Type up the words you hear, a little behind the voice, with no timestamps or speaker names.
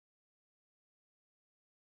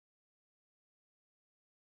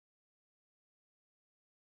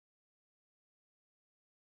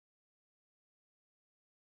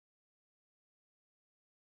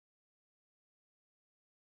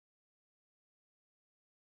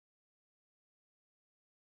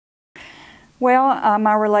Well,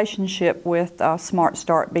 my relationship with Smart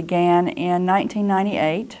Start began in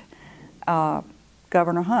 1998.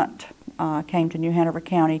 Governor Hunt came to New Hanover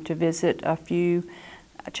County to visit a few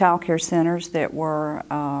child care centers that were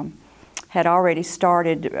had already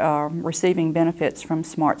started receiving benefits from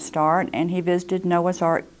Smart Start, and he visited Noah's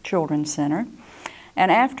Ark Children's Center.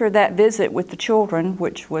 And after that visit with the children,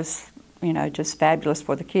 which was, you know, just fabulous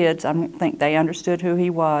for the kids, I don't think they understood who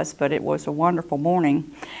he was, but it was a wonderful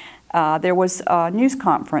morning. There was a news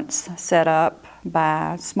conference set up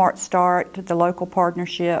by Smart Start, the local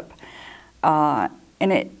partnership, and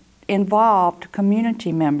it involved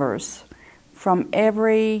community members from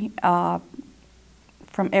every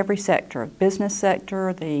sector: business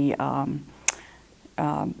sector, the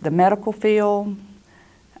medical field,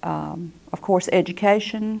 of course,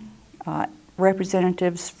 education,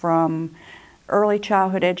 representatives from early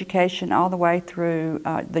childhood education all the way through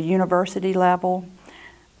the university level.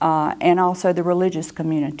 And also the religious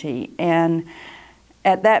community. And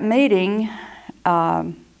at that meeting,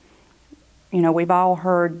 you know, we've all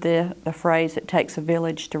heard the phrase, "It takes a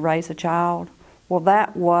village to raise a child." Well,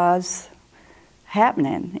 that was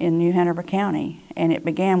happening in New Hanover County, and it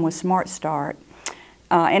began with Smart Start.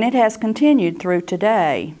 And it has continued through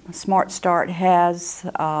today. Smart Start has,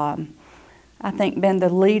 I think, been the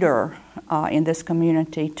leader in this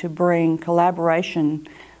community to bring collaboration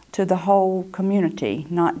to the whole community,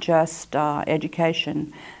 not just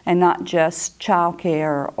education, and not just child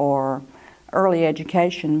care or early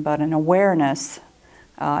education, but an awareness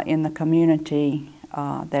in the community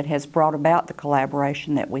that has brought about the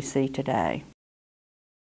collaboration that we see today.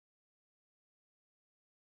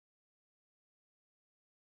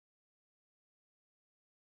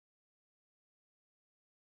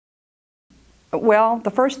 Well,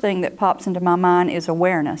 the first thing that pops into my mind is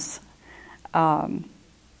awareness.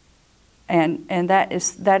 And that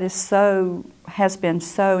has been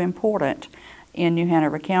so important in New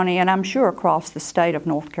Hanover County, and I'm sure across the state of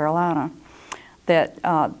North Carolina, that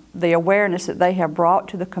the awareness that they have brought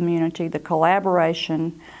to the community, the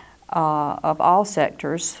collaboration of all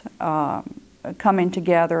sectors coming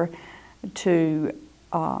together to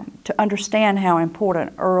understand how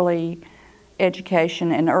important early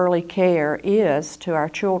education and early care is to our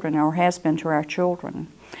children, or has been to our children.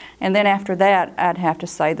 And then after that, I'd have to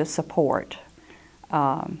say the support.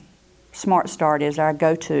 Smart Start is our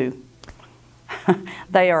go-to.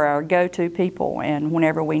 They are our go-to people, and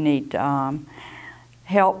whenever we need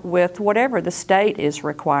help with whatever the state is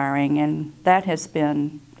requiring, and that has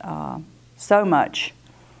been such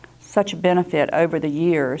a benefit over the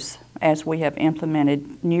years as we have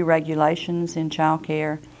implemented new regulations in child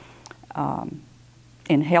care,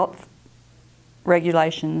 in health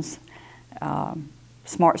regulations.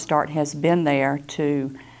 Smart Start has been there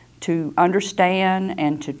to understand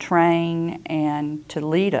and to train and to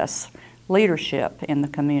lead us. Leadership in the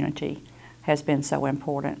community has been so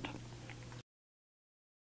important.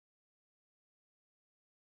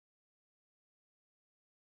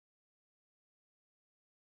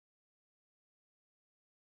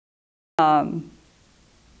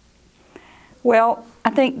 Well, I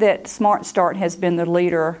think that Smart Start has been the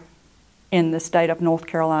leader in the state of North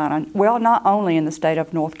Carolina. Well, not only in the state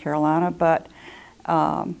of North Carolina, but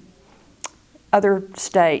other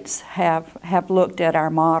states have looked at our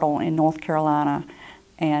model in North Carolina,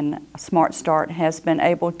 and Smart Start has been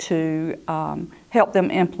able to help them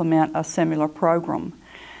implement a similar program.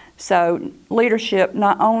 So leadership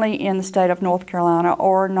not only in the state of North Carolina,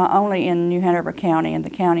 or not only in New Hanover County and the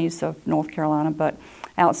counties of North Carolina, but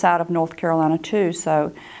outside of North Carolina too.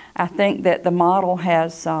 So I think that the model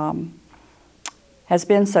has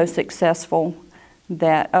been so successful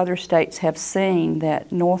that other states have seen that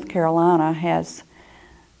North Carolina has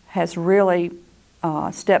really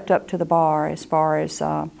stepped up to the bar as far as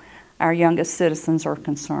our youngest citizens are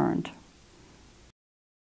concerned.